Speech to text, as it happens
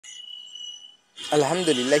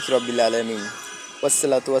Alhamdulillahi Rabbil Alamin.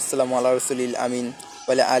 Wassalatu wassalamu ala rasulil Amin.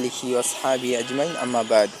 Wa ala alihi wa ashabihi ajmain amma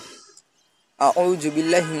ba'd. A'udzu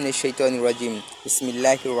billahi minash shaitanir rajim.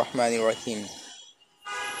 Bismillahir rahmanir rahim.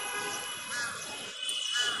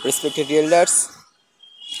 Respected elders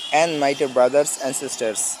and my dear brothers and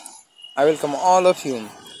sisters, I welcome all of you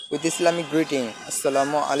with Islamic greeting.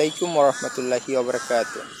 Assalamu alaikum wa rahmatullahi wa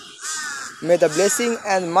barakatuh. May the blessing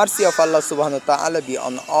and mercy of Allah subhanatala be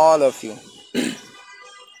on all of you.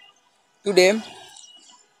 Today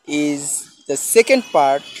is the second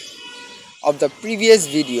part of the previous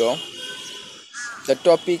video. The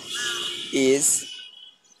topic is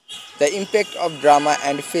the impact of drama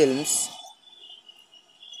and films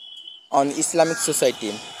on Islamic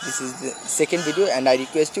society. This is the second video and I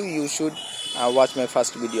request you should watch my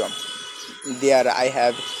first video. There I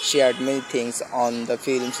have shared many things on the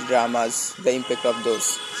films, dramas, the impact of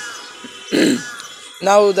those.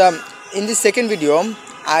 Now in this second video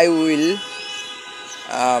I will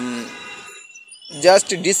just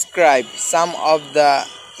describe some of the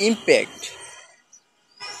impact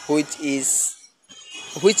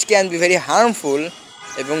which can be very harmful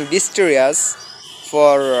and disastrous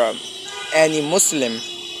for any Muslim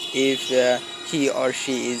if he or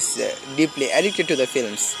she is deeply addicted to the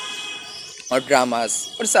films or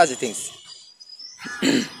dramas or such things.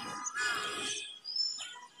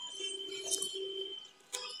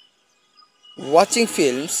 Watching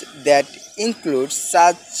films that include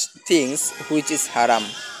such things which is haram,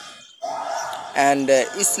 and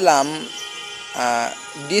Islam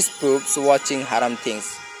disproves watching haram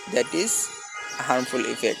things, that is a harmful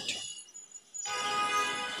effect.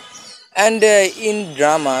 And in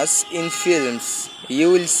dramas, in films,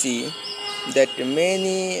 you will see that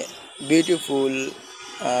many beautiful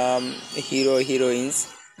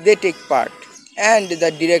heroines, they take part, and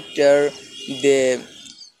the director, they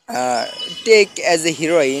take as a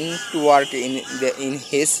heroine to work in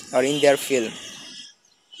his or in their film.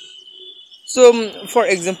 So for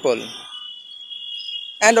example,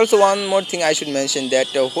 and also one more thing I should mention, that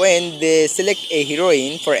when they select a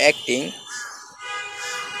heroine for acting,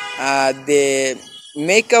 they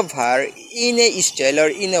make up her in a style or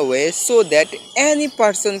in a way so that any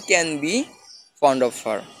person can be fond of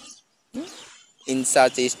her in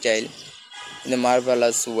such a style, in a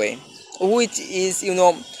marvelous way, which is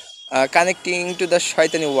connecting to the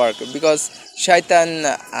shaitani work, because shaitan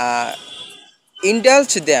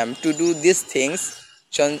indulge them to do these things.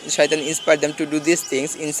 Shaitan inspired them to do these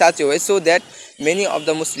things in such a way so that many of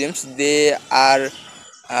the Muslims they are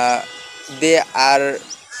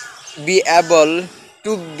be able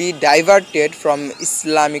to be diverted from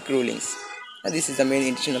Islamic rulings. And this is the main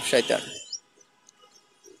intention of shaitan.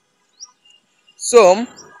 So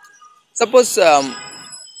suppose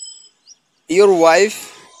your wife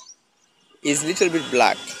is little bit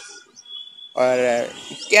black, or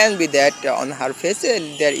it can be that on her face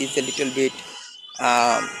there is a little bit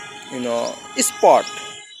spot,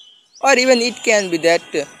 or even it can be that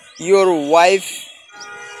your wife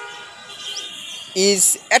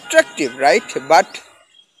is attractive, right? But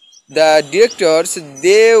the directors,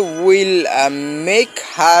 they will make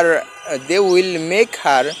her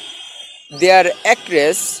their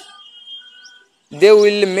actress, they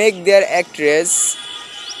will make their actress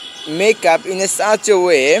makeup in such a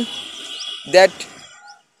way that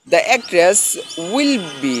the actress will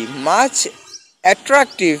be much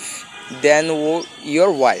attractive than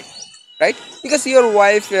your wife, right? Because your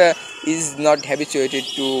wife is not habituated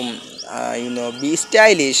to be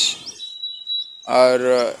stylish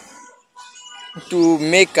or to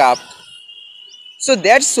make up. So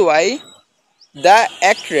that's why the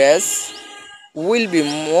actress will be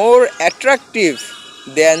more attractive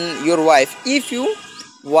than your wife. If you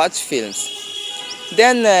watch films,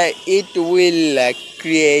 then it will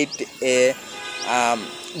create a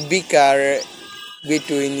bicker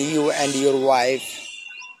between you and your wife,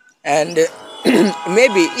 and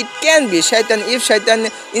maybe it can be shaitan. If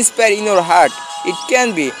shaitan inspire in your heart, it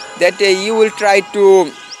can be that you will try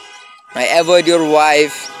to avoid your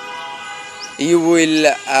wife. You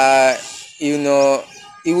will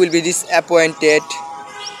you will be disappointed.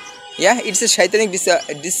 Yeah, it's a shaitanic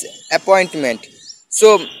disappointment.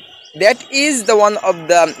 So that is the one of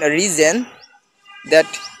the reason that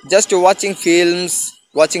just watching films,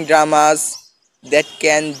 watching dramas, that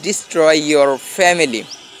can destroy your family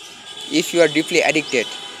if you are deeply addicted.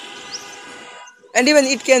 And even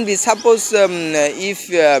it can be, suppose if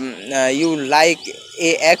you like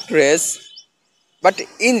a actress, but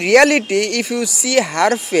in reality if you see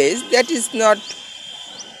her face, that is not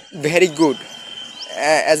very good,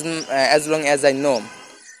 as long as I know.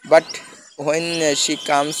 But when she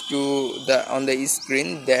comes to the on the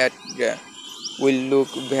screen, that will look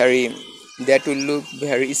very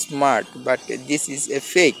smart, but this is a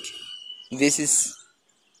fake. This is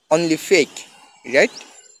only fake, right?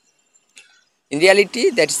 In reality,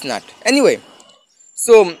 that is not. Anyway,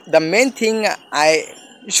 so the main thing I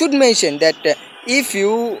should mention that if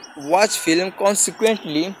you watch film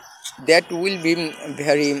consequently, that will be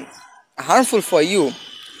very harmful for you,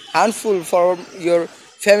 harmful for your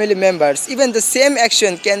family members. Even the same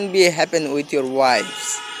action can be happen with your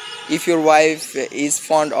wives. If your wife is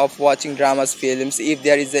fond of watching dramas, films, if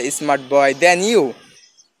there is a smart boy, then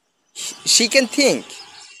she can think,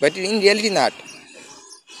 but in reality not.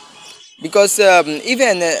 Because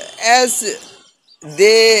even as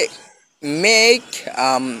they make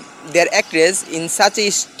their actress in such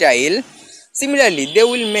a style, similarly they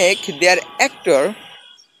will make their actor,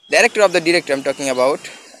 the actor of the director I'm talking about,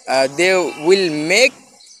 they will make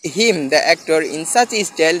him, the actor, in such a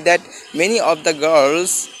style that many of the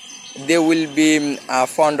girls, they will be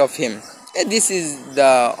fond of him. This is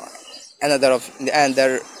the another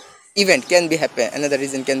event can be happen, another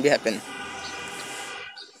reason can be happen.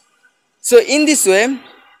 So in this way,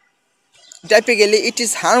 typically it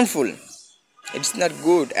is harmful, it's not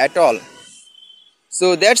good at all.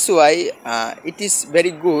 So that's why it is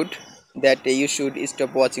very good that you should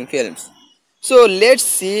stop watching films. So let's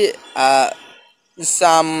see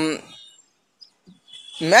some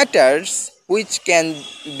matters which can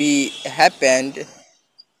be happened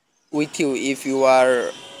with you if you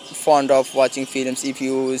are fond of watching films, if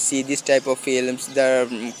you see this type of films,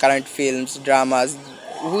 the current films, dramas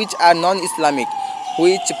which are non-Islamic,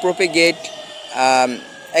 which propagate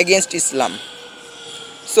against Islam.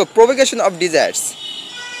 So propagation of desires.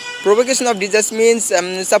 Propagation of desires means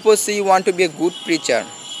suppose you want to be a good preacher,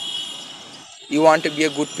 you want to be a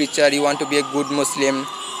good preacher, you want to be a good Muslim.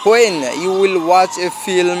 When you will watch a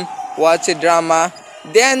film, watch a drama,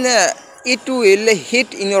 then it will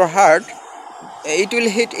hit in your heart,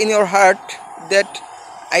 that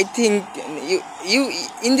I think you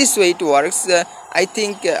in this way it works. I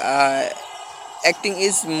think acting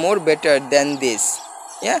is more better than this.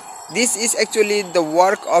 Yeah, this is actually the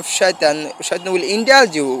work of shaitan. Shaitan will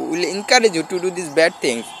indulge you, will encourage you to do these bad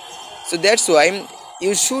things. So that's why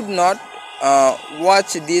you should not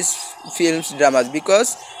watch these films, dramas,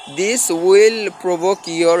 because this will provoke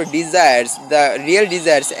your desires, the real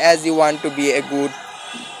desires, as you want to be a good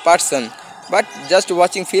person. But just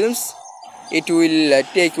watching films, it will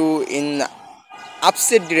take you in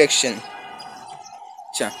opposite direction.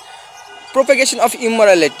 Propagation of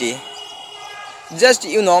immorality. Just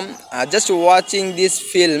just watching these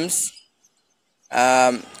films,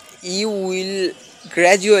 you will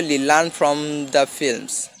gradually learn from the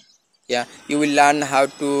films. Yeah, you will learn how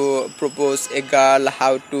to propose a girl,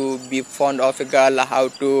 how to be fond of a girl, how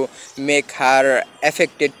to make her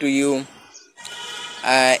affected to you.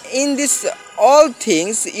 In this all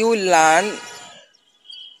things you will learn.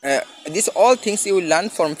 These all things you will learn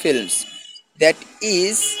from films. That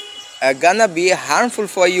is gonna be harmful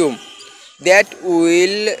for you. That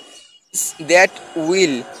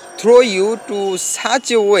will throw you to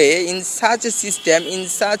such a way, in such a system, in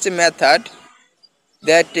such a method,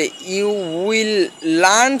 that you will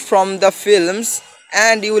learn from the films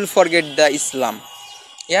and you will forget the Islam.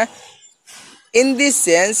 Yeah, in this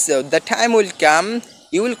sense, the time will come,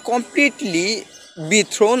 you will completely be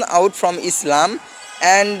thrown out from Islam,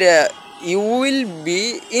 and you will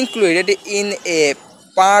be included in a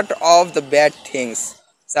part of the bad things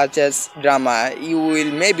such as drama. You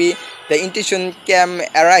will, maybe the intention can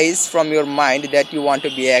arise from your mind that you want to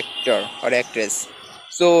be actor or actress.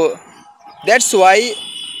 So that's why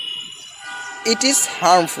it is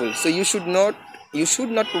harmful. So you should not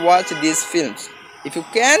watch these films. If you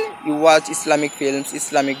can, you watch Islamic films,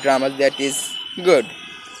 Islamic dramas, that is good.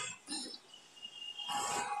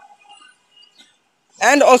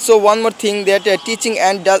 And also one more thing, that teaching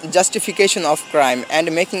and justification of crime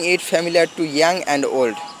and making it familiar to young and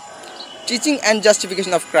old. Teaching and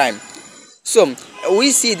justification of crime. So we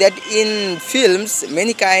see that in films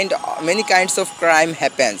many kinds of crime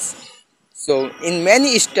happens. So in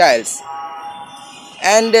many styles,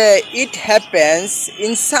 and it happens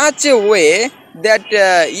in such a way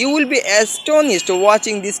that you will be astonished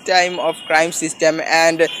watching this time of crime system,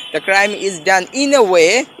 and the crime is done in a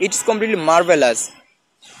way it's completely marvelous.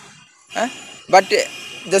 But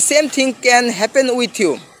the same thing can happen with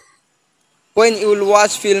you. When you will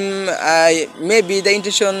watch film, maybe the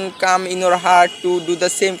intention come in your heart to do the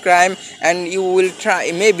same crime, and you will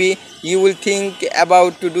try, maybe you will think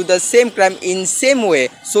about to do the same crime in same way,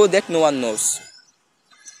 so that no one knows.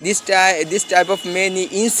 This type of many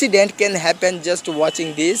incident can happen just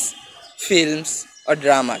watching these films or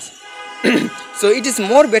dramas. So it is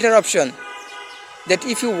more better option that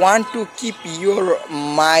if you want to keep your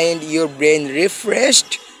mind, your brain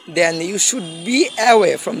refreshed, then you should be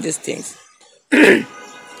away from these things.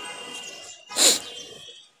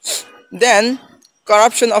 Then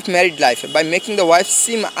corruption of married life by making the wife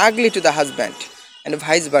seem ugly to the husband and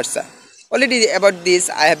vice versa. Already about this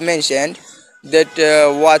I have mentioned that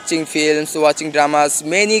watching films, watching dramas,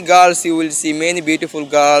 many girls, you will see many beautiful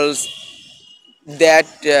girls,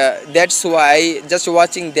 that's why just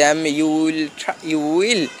watching them you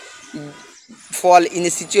will fall in a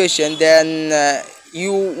situation, then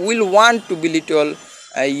you will want to belittle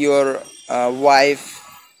your wife.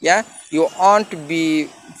 Yeah, you want to be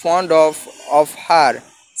fond of her.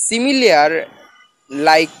 Similar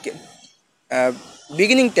like uh,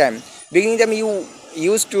 beginning time you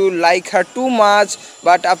used to like her too much,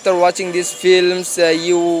 but after watching these films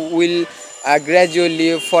you will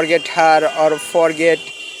gradually forget her, or forget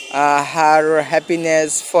her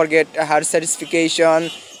happiness, forget her satisfaction,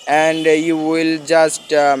 and you will just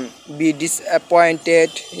be disappointed.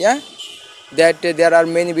 Yeah, that there are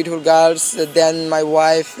many beautiful girls than my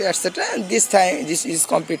wife, etc. And this time this is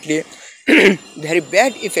completely very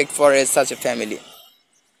bad effect for such a family.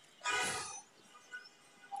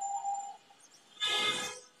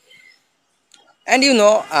 And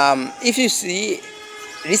if you see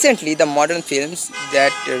recently the modern films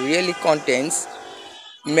that really contains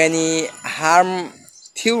many harmful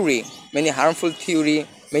theory,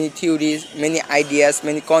 many theories, many ideas,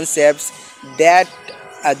 many concepts, that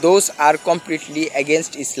those are completely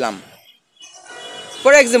against Islam.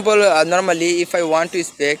 For example, normally if I want to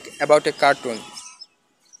speak about a cartoon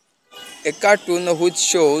which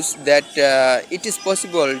shows that it is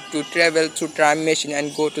possible to travel through time machine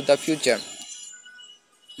and go to the future,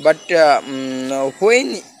 but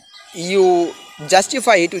when you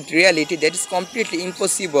justify it with reality, that is completely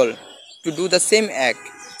impossible to do the same act.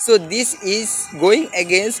 So this is going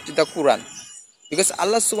against the Quran, because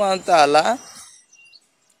Allah subhanahu wa ta'ala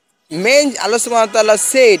said, and Allah subhanahu wa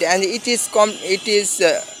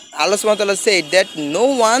ta'ala said that no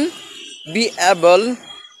one be able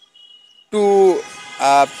to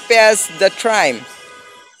pass the time.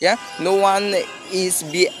 Yeah, no one is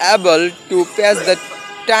be able to pass the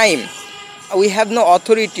time. We have no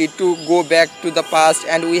authority to go back to the past,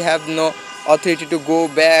 and we have no authority to go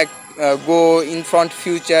back, go in front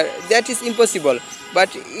future. That is impossible.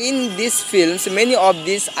 But in these films, many of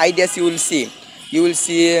these ideas you will see in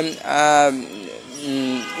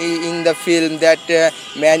the film that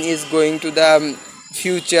man is going to the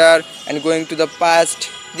future and going to the past.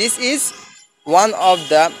 This is one of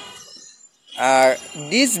the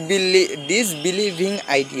disbelieving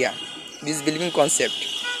idea, disbelieving concept.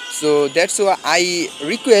 So that's why I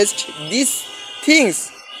request these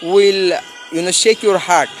things will shake your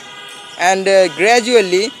heart, and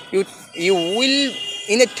gradually you will,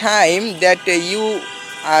 in a time that you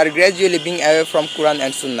are gradually being away from Quran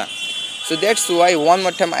and Sunnah. So that's why one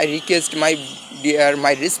more time I request my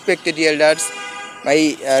respected elders,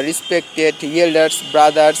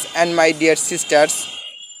 brothers, and my dear sisters,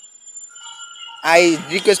 I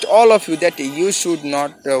request all of you that you should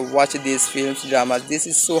not watch these films, dramas. This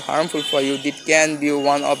is so harmful for you. It can be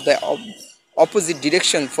one of the opposite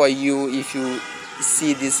direction for you if you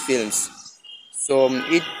see these films. So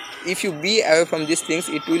if you be away from these things,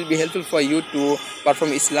 it will be helpful for you to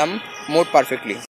perform Islam more perfectly.